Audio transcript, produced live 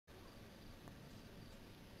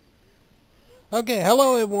Okay,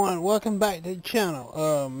 hello everyone, welcome back to the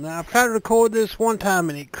channel. Now I've tried to record this one time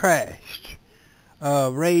and it crashed.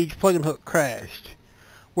 Rage plug-in hook crashed.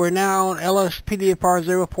 We're now on LSPDFR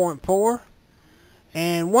 0.4,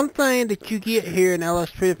 and one thing that you get here in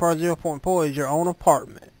LSPDFR 0.4 is your own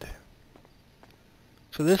apartment.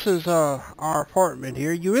 So this is our apartment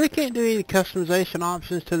here. You really can't do any customization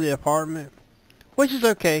options to the apartment, which is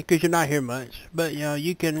okay because you're not here much. But you know,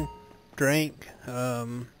 you can drink,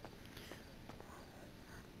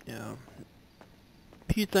 you know,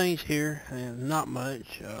 a few things here, and not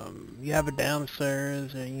much. You have a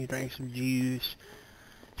downstairs and you drink some juice.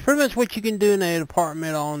 It's pretty much what you can do in an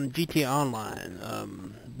apartment on GTA Online,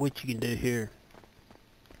 what you can do here.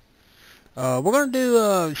 We're going to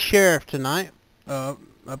do Sheriff tonight, up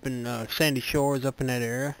in Sandy Shores, up in that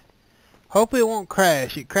area. Hopefully it won't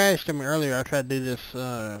crash. It crashed on me earlier. I tried to do this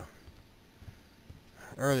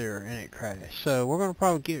earlier and it crashed. So we're going to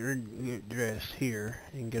probably get dressed here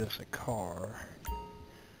and get us a car.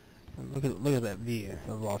 Look at that view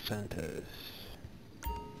of Los Santos.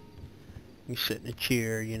 You sit in a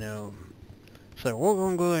chair, you know. So we're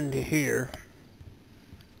gonna go into here.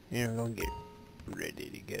 And we're gonna get ready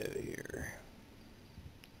to go here.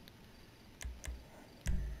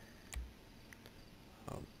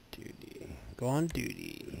 On duty. Go on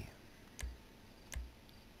duty.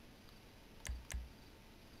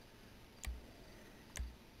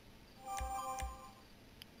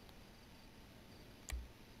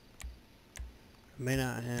 May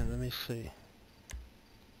not have, let me see.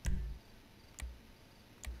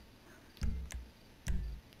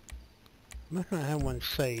 Must not have one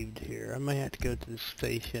saved here. I may have to go to the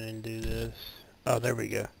station and do this. Oh, there we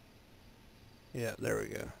go. Yeah, there we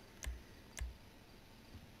go.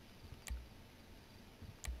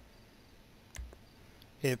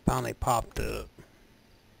 It finally popped up.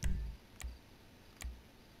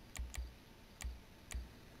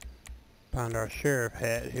 Find our sheriff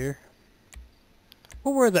hat here.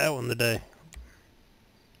 We'll wear that one today.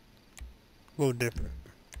 A little different.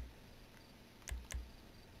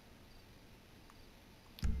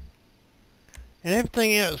 And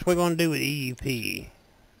everything else we're going to do with EUP.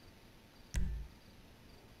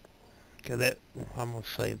 Okay, that, I'm going to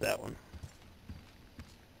save that one.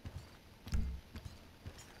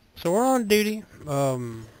 So we're on duty. We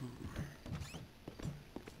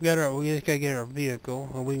just got to get our vehicle.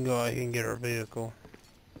 Or we can go out here and get our vehicle.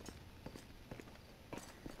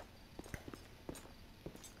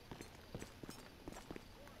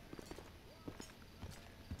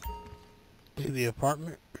 To the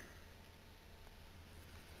apartment.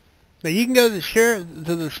 Now you can go to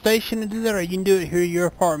the station and do that, or you can do it here at your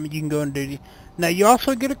apartment. You can go on duty. Now you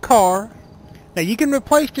also get a car. Now you can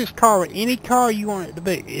replace this car with any car you want it to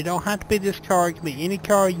be. It don't have to be this car. It can be any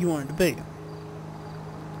car you want it to be.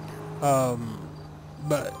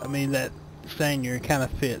 But I mean that Senior kind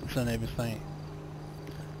of fits and everything.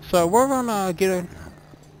 So we're gonna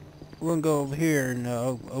go over here and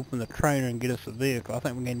open the trainer and get us a vehicle. I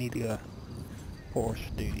think we're gonna need to go force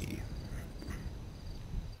duty.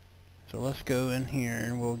 So let's go in here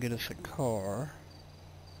and we'll get us a car.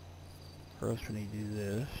 First we need to do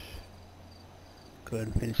this. Go ahead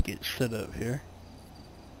and finish getting set up here.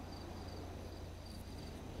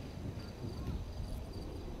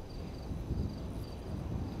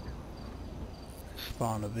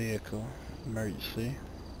 Spawn a vehicle. Emergency.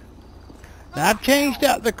 Now I've changed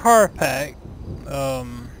out the car pack.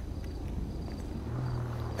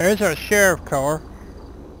 There's our sheriff car.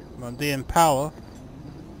 The Impala.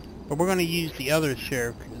 But we're going to use the other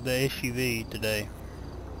sheriff, the SUV today.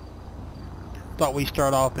 Thought we'd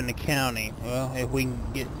start off in the county. Well, if we can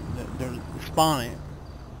get the spawn it.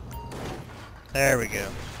 There we go.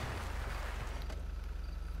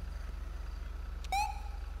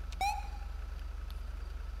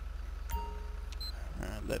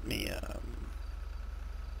 Let me,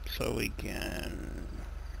 so we can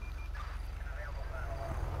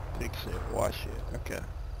fix it, wash it. Okay.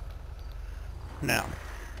 Now,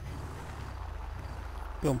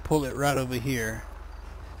 gonna pull it right over here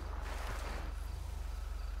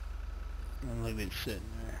and leave it sitting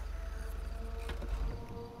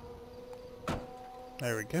there.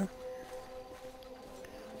 There we go.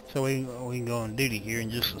 So we can go on duty here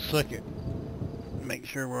in just a second. Make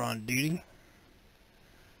sure we're on duty.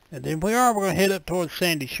 And then we're going to head up towards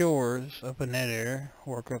Sandy Shores, up in that area.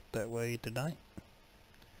 Work up that way tonight.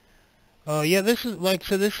 Yeah, this is, like I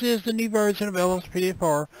said, this is the new version of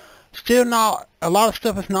LSPDFR. Still not, a lot of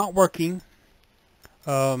stuff is not working.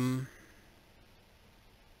 Yet,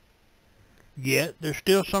 there's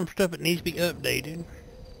still some stuff that needs to be updated.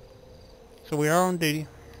 So we are on duty.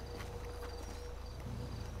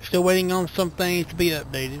 Still waiting on some things to be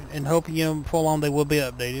updated, and hoping, you know, before long they will be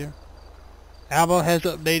updated. Alba has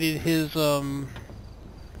updated his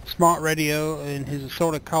smart radio and his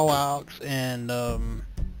assorted call-outs and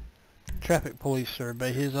traffic police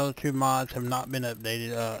survey. His other two mods have not been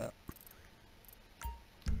updated.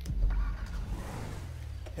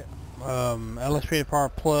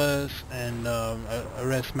 LSPDFR Plus and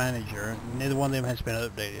Arrest Manager. Neither one of them has been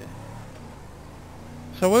updated.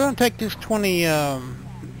 So we're going to take this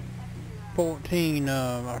 2014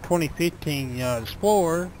 or 2015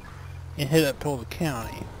 Explorer and head up toward the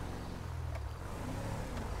county.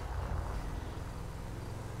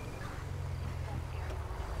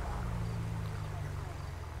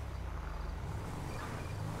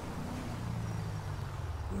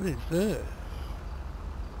 What is this?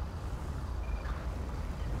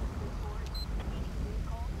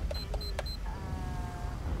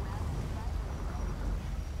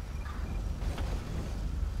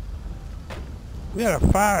 We got a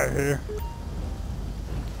fire here.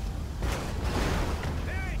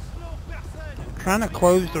 I'm trying to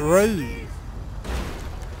close the road.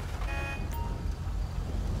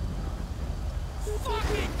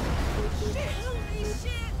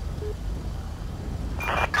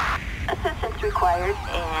 Assistance required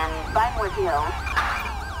in Vinewood Hills.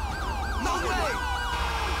 No way!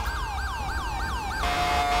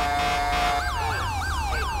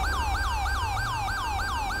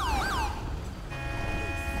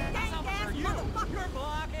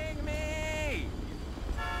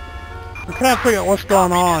 We're trying to figure out what's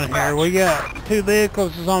going on here. We got two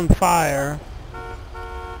vehicles is on fire,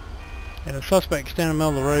 and a suspect standing in the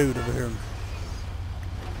middle of the road over here.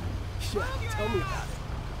 Shit, tell me about it.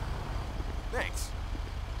 Thanks.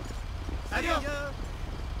 Adios.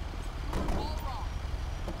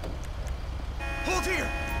 Hold here.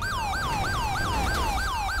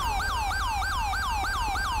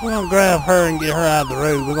 We're gonna grab her and get her out of the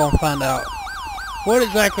road. We're gonna find out what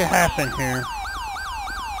exactly happened here.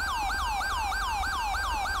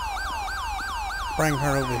 Bring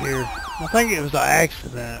her over here. I think it was an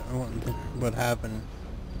accident. What happened?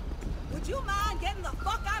 Would you mind getting the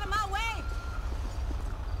fuck out of my way?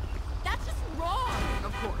 That's just wrong.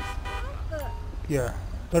 Of course. Yeah,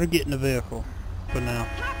 let her get in the vehicle for now.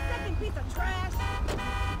 Cock-sucking piece of trash.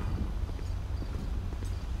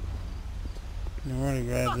 And we're gonna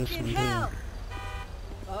grab this Fucking one hell. too,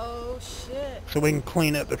 Oh shit. so we can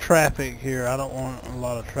clean up the traffic here. I don't want a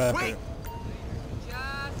lot of traffic. Wait.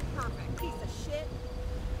 Just perfect piece of shit.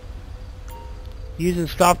 Using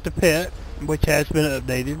Stop the Pit, which has been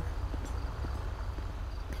updated.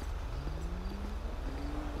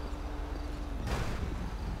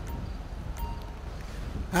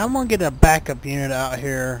 I'm gonna get a backup unit out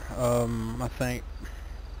here. I think.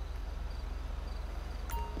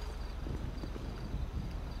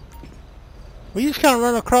 We just kind of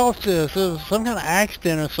run across this. There was some kind of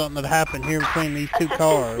accident or something that happened here between these two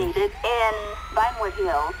cars. Assistance needed in Vinewood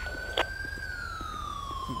Hills.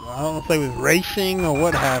 I don't know if they was racing or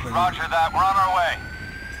what happened. Roger that. We're on our way.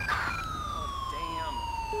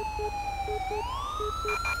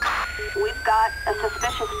 We've got a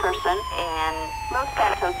suspicious person in Los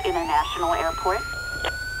Santos International Airport.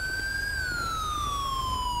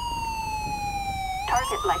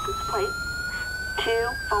 Target license plate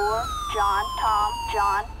 24 John Tom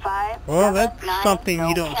John 5. Well, that's something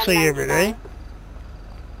you don't see every day.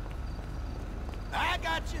 I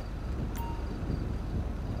got you.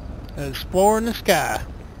 Exploring the sky.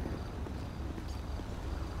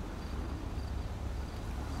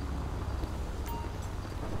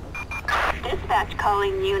 Dispatch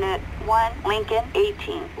calling Unit 1, Lincoln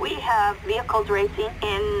 18. We have vehicles racing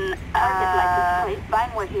in target license plate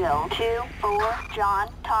Vinewood Hill 24 John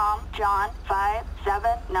Tom John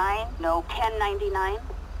 579 no 1099.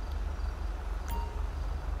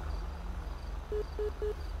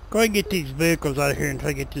 Go ahead and get these vehicles out of here and try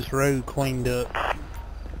to get this road cleaned up.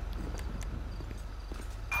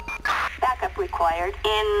 Backup required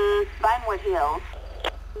in Vinewood Hills.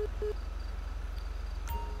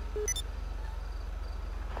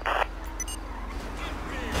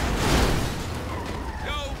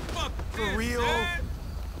 Yo, fuck For real?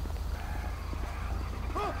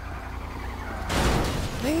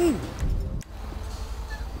 Dang.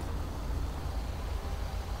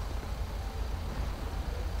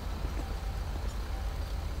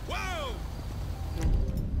 Whoa!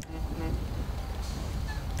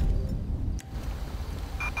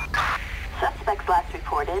 Suspects last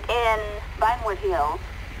reported in Vinewood Hills.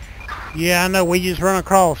 Yeah, I know. We just run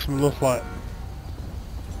across them, looks like.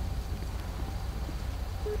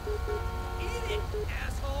 Eat it,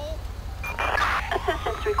 asshole!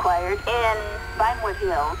 Assistance required in Vinewood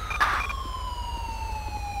Hills.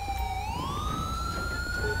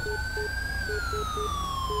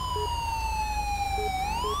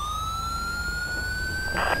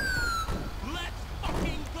 Let's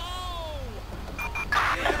fucking go!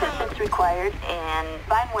 Assistance required in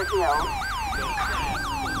Vinewood Hills.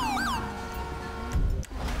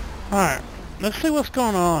 Alright, let's see what's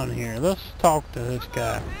going on here. Let's talk to this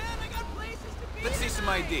guy. Man, I got places to be Let's see some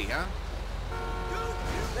ID, huh?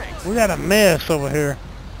 Thanks. We got a mess over here.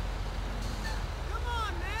 Come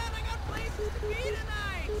on, man, I got places to be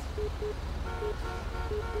tonight.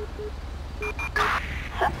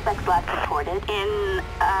 Suspects last reported in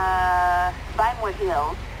Vinewood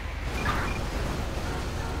Hills.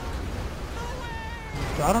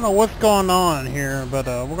 So I don't know what's going on here, but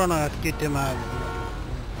we're gonna have to get them out.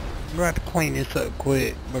 We're gonna have to clean this up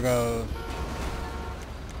quick because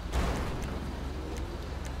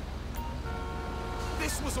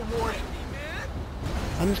This was a warning.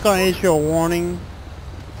 I'm just gonna issue a warning.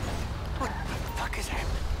 What the fuck is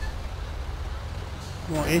happening?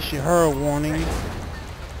 I'm gonna issue her a warning.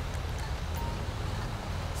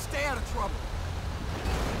 Stay out of trouble.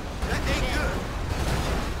 That ain't good.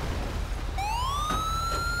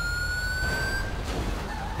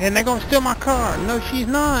 And they're gonna steal my car. No, she's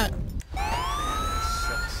not.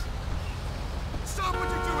 Sucks. Stop what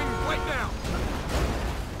you're doing right now.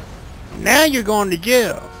 Now you're going to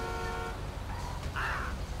jail.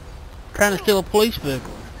 Trying to steal a police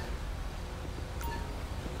vehicle.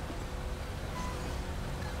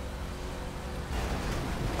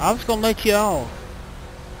 I was gonna let you off.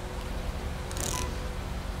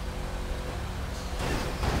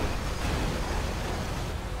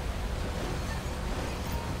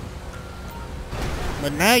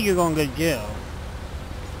 But now you're gonna go to jail.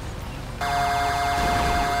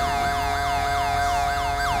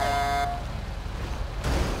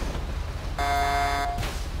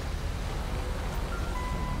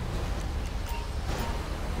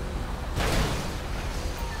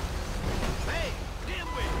 Hey,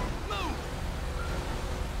 dimwit, move!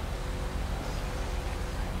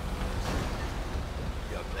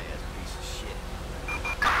 You ugly-ass piece of shit.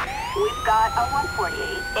 We've got a 148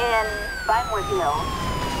 in Vinewood Hills.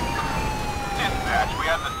 Dispatch, we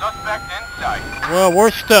have the suspect in sight. Well,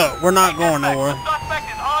 we're stuck. We're not going nowhere. The suspect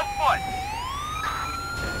is on foot.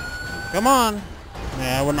 Come on.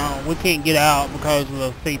 Yeah, we're not. We can't get out because of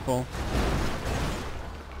those people.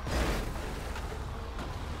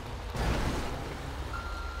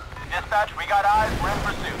 Dispatch, we got eyes. We're in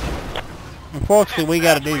pursuit. Unfortunately, we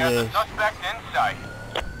got to do We have the this. suspect in sight.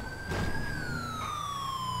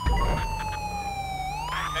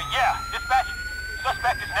 Yeah, dispatch.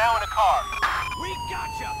 Suspect is now in a car. We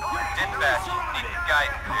gotcha. Dispatch, these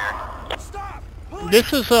guys clear. Stop.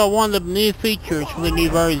 This is one of the new features for the new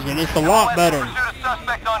version. It's a lot better. Pursuit a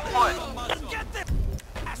suspect on foot. Get this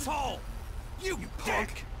asshole. You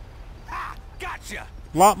dick. Ha, gotcha.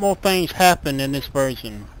 A lot more things happen in this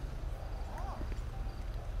version.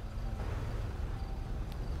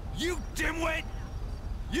 You dimwit.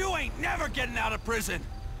 You ain't never getting out of prison.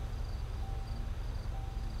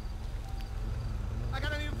 I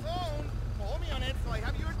got a new phone. Call me on it so I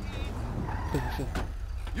have your keys.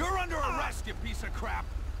 You're under arrest, you piece of crap.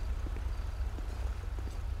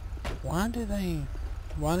 Why did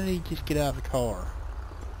he just get out of the car?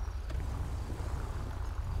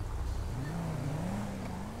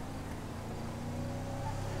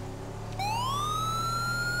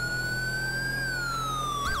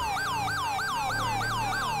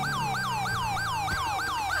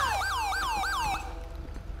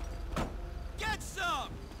 Get some.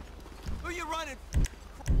 Who you running?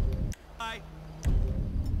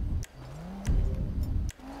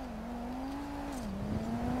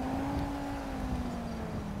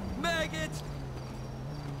 Maggots.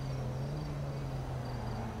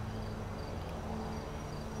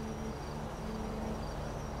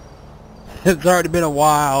 It's already been a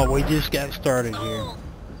while. We just got started here.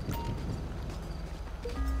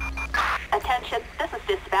 Attention, this is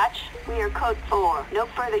dispatch. We are code 4. No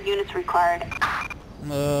further units required.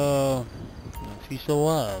 She's still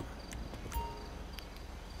alive.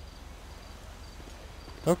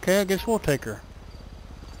 Okay, I guess we'll take her.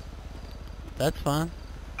 That's fine.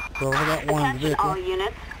 We only got one Attention vehicle. all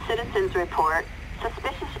units. Citizens report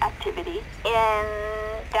suspicious activity in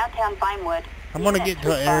downtown Vinewood. I'm gonna Unit get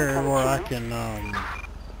to an area respond where I code can,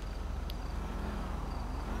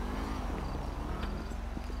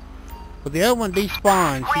 but the other one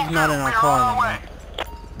despawned. She's not in our car anymore.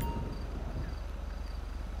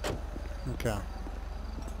 Okay.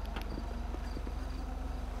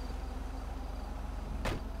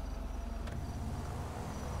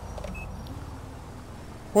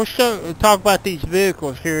 We'll talk about these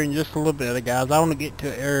vehicles here in just a little bit, guys. I want to get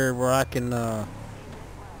to an area where I can, a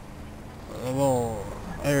little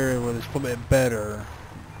area where it's a little bit better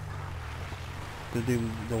to do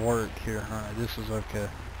the work here. Alright, this is okay.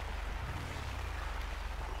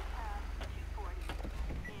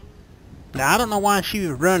 Now, I don't know why she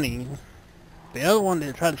was running. The other one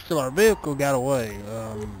that tried to steal our vehicle got away.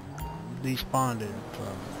 Desponded.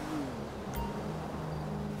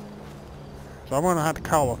 So I'm going to have to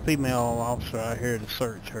call a female officer out here to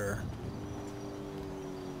search her.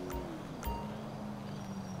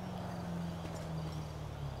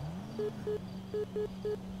 Do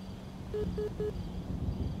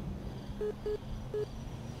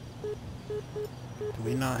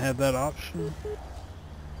we not have that option?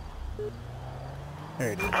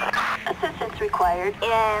 There it is. Assistance required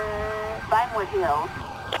in Vinewood Hills.